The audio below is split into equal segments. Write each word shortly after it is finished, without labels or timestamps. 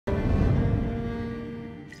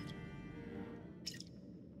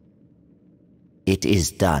It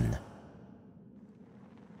is done.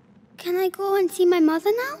 Can I go and see my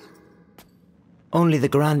mother now? Only the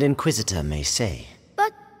Grand Inquisitor may say.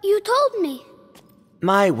 But you told me.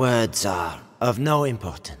 My words are of no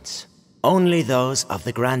importance. Only those of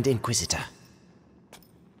the Grand Inquisitor.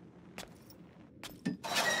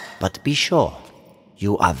 But be sure,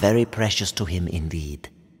 you are very precious to him indeed.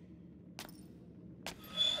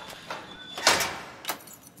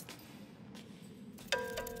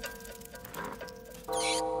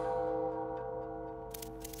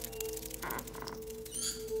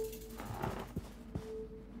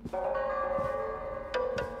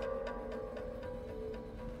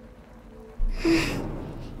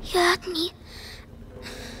 You hurt me.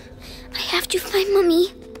 I have to find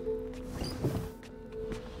Mommy.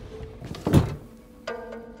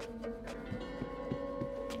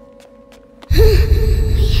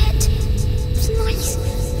 My head. It's nice.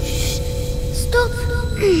 Shh. Stop.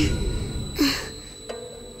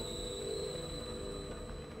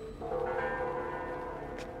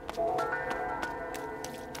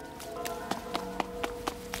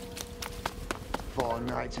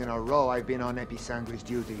 Nights in a row I've been on Episanguis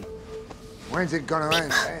duty. When's it gonna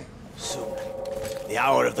end, eh? Soon. The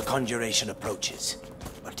hour of the conjuration approaches.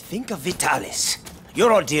 But think of Vitalis.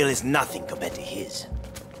 Your ordeal is nothing compared to his.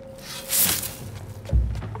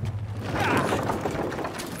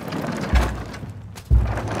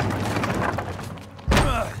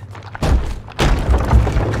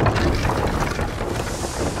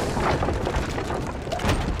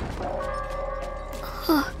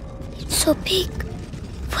 Oh, it's so big.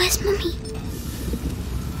 Where's Mommy?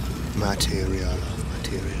 Material of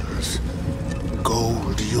materials.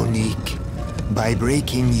 Gold unique. By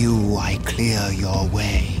breaking you, I clear your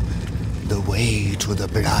way. The way to the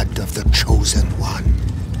blood of the chosen one.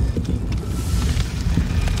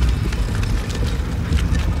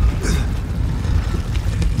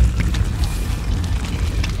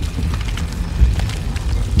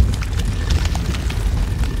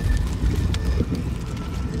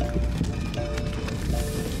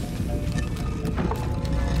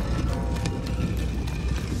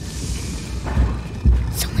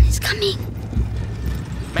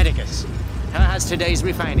 Medicus, how has today's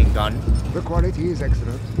refining gone? The quality is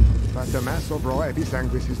excellent, but the mass of raw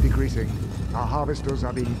Episanguis is decreasing. Our harvesters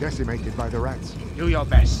are being decimated by the rats. Do your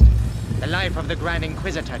best. The life of the Grand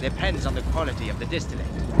Inquisitor depends on the quality of the distillate.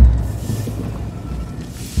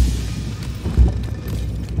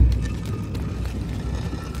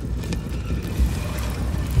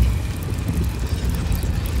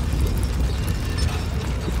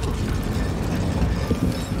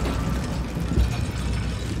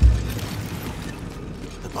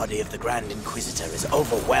 The body of the Grand Inquisitor is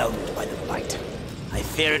overwhelmed by the blight. I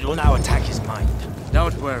fear it will now attack his mind.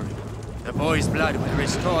 Don't worry. The boy's blood will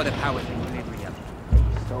restore the power to equilibrium.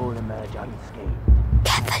 His soul emerge unscathed.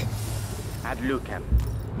 Careful. Ad lucem.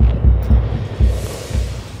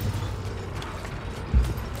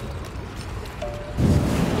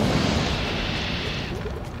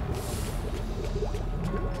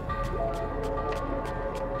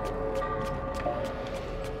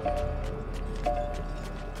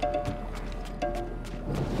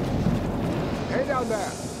 Down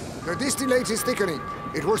there. The distillate is thickening.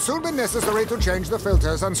 It will soon be necessary to change the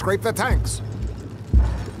filters and scrape the tanks.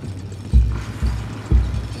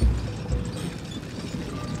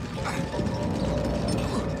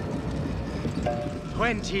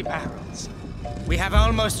 "20 barrels. We have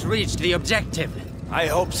almost reached the objective. I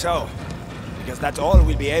hope so, because that's all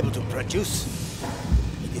we'll be able to produce.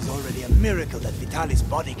 It is already a miracle that Vitalis'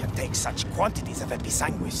 body can take such quantities of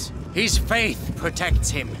Episanguis. His faith protects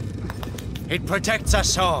him. It protects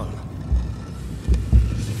us all.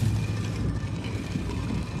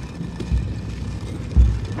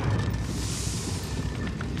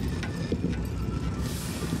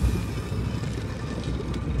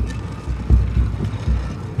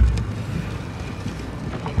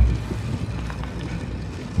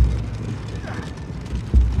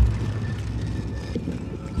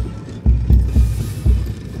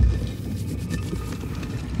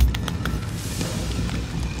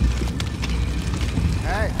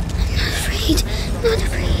 Not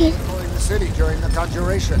afraid. Calling the city during the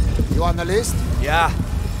conjuration. You on the list? Yeah,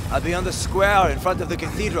 I'll be on the square in front of the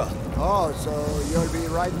cathedral. Oh, so you'll be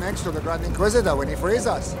right next to the Grand Inquisitor when he frees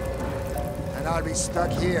us. And I'll be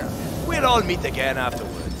stuck here. We'll all meet again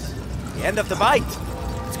afterwards. The end of the bite.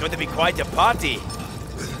 It's going to be quite a party.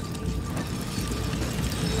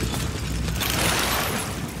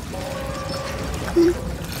 Come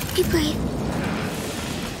on, be brave.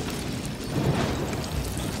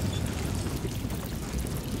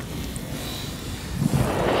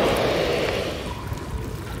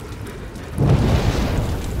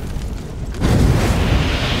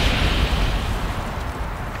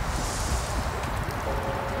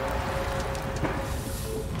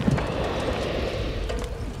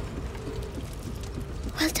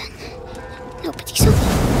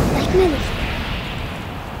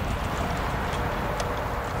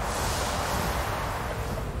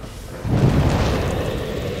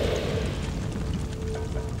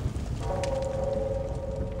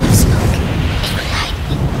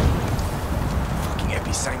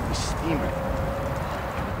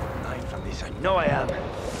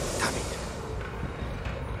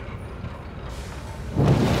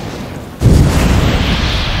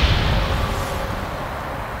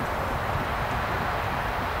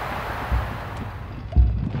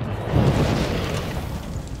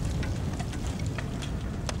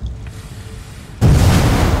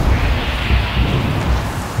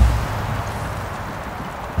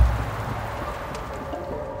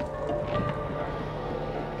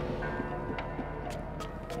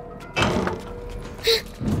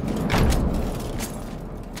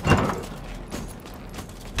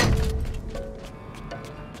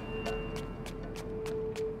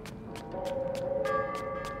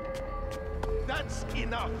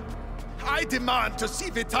 enough! I demand to see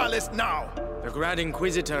Vitalis now! The Grand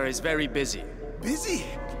Inquisitor is very busy. Busy?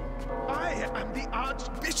 I am the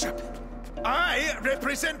Archbishop! I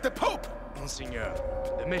represent the Pope! Monseigneur,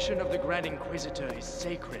 the mission of the Grand Inquisitor is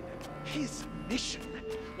sacred. His mission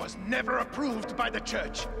was never approved by the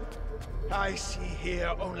Church. I see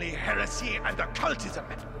here only heresy and occultism.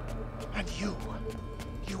 And you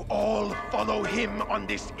all follow him on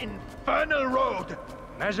this infernal road!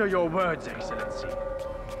 Measure your words, Excellency.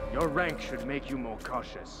 Your rank should make you more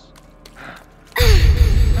cautious.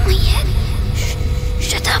 My head.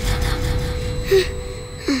 Shut up.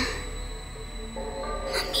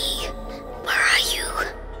 Mommy, where are you?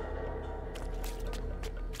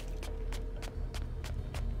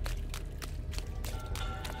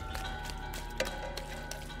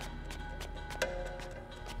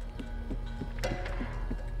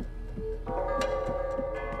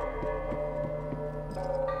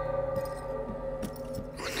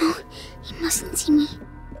 Oh no, he mustn't see me.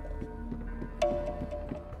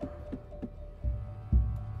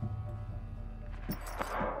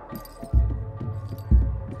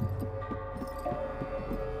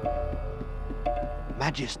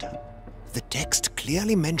 Magister, the text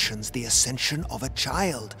clearly mentions the ascension of a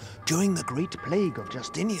child during the Great Plague of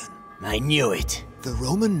Justinian. I knew it. The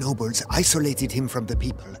Roman nobles isolated him from the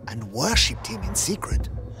people and worshipped him in secret.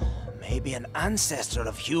 Maybe an ancestor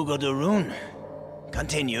of Hugo de Rune.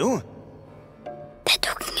 Continue. They're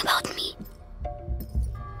talking about me.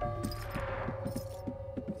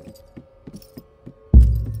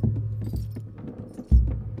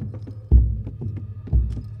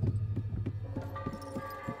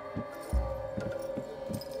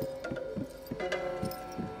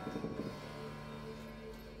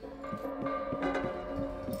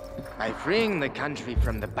 By freeing the country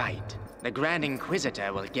from the bite, the Grand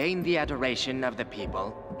Inquisitor will gain the adoration of the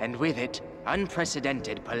people, and with it,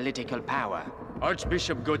 unprecedented political power.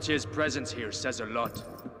 Archbishop Gautier's presence here says a lot.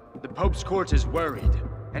 The Pope's court is worried,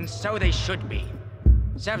 and so they should be.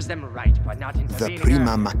 Serves them right for not The intervening.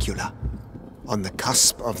 Prima Macula, on the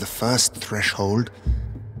cusp of the first threshold,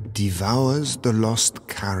 devours the lost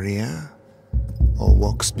carrier, or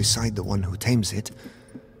walks beside the one who tames it.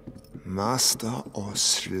 Master or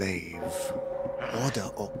slave, order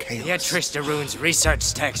or chaos. Beatrice de Rune's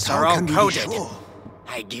research texts How are all can we be coded. sure?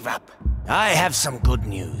 I give up. I have some good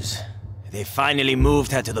news. They finally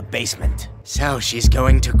moved her to the basement. So she's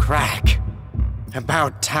going to crack.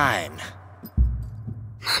 About time.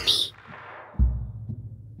 Mommy.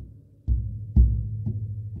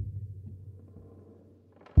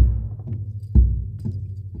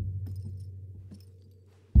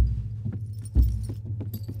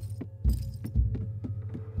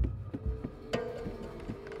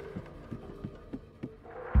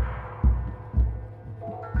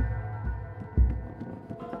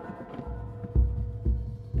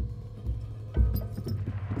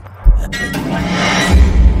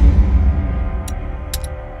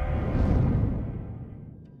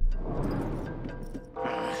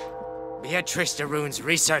 Beatrice de Rune's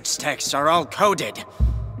research texts are all coded.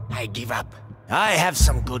 I give up. I have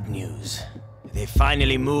some good news. They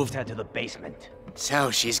finally moved her to the basement.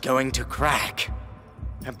 So she's going to crack.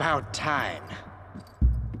 About time.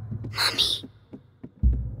 Mommy.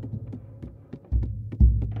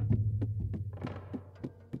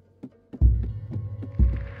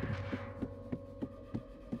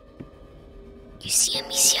 You see,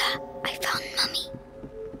 Amicia, I found Mommy.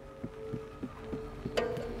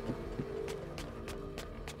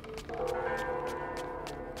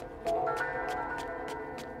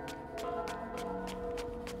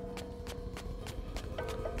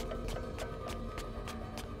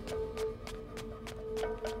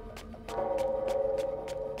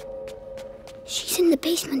 She's in the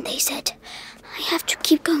basement, they said. I have to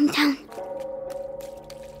keep going down.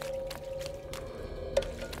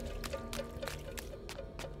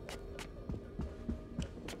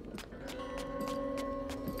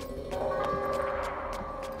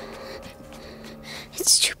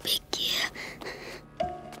 It's too big here.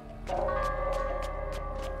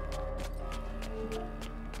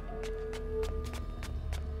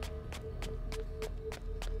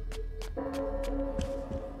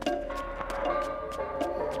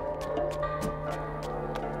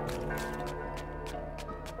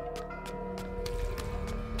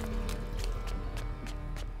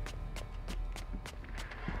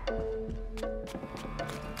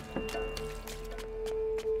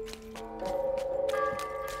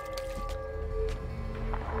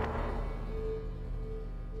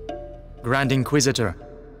 Grand Inquisitor,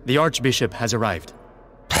 the Archbishop has arrived.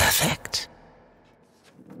 Perfect.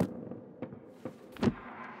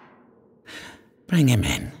 Bring him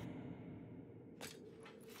in.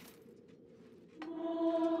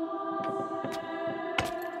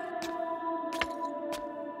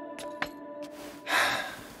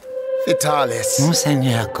 Vitalis.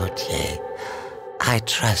 Monseigneur Gautier, I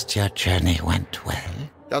trust your journey went well.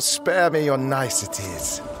 Just spare me your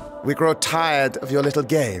niceties. We grow tired of your little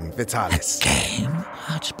game, Vitalis. A game,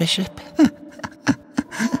 Archbishop?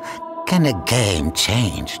 Can a game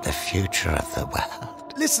change the future of the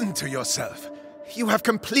world? Listen to yourself. You have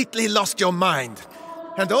completely lost your mind.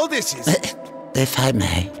 And all this is... If I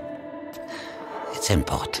may, it's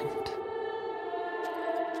important.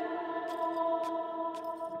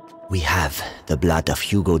 We have the blood of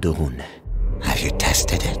Hugo de Rune. Have you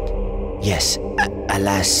tested it? Yes.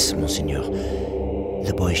 Alas, Monseigneur.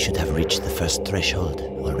 The boy should have reached the first threshold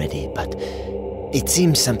already, but it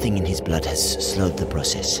seems something in his blood has slowed the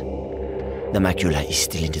process. The macula is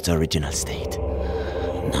still in its original state.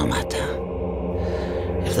 No matter.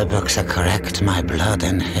 If the books are correct, my blood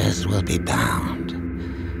and his will be bound.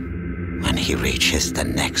 When he reaches the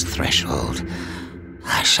next threshold,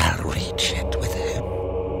 I shall reach it with him.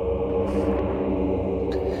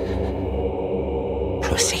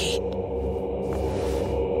 Proceed.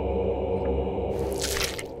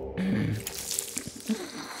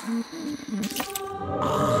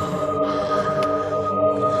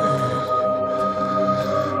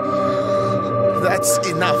 That's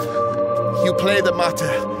enough. You play the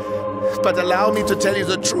martyr. But allow me to tell you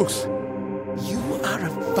the truth. You are a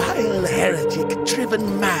vile heretic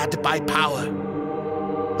driven mad by power.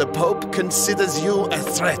 The Pope considers you a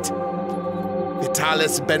threat.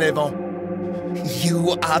 Vitalis Benevent,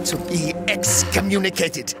 you are to be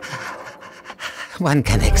excommunicated. One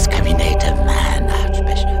can excommunicate a man,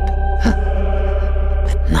 Archbishop,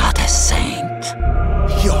 but not a saint.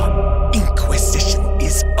 Your inquisition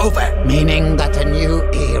is over. Meaning that a new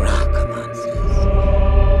era commences.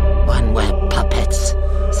 One where puppets,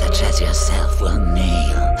 such as yourself, will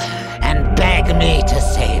kneel and beg me to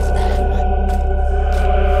save them.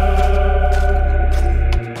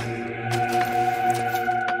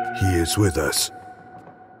 He is with us.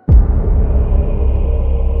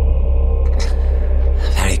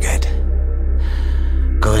 Very good.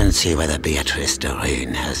 Go and see whether Beatrice de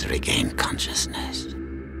Rune has regained consciousness.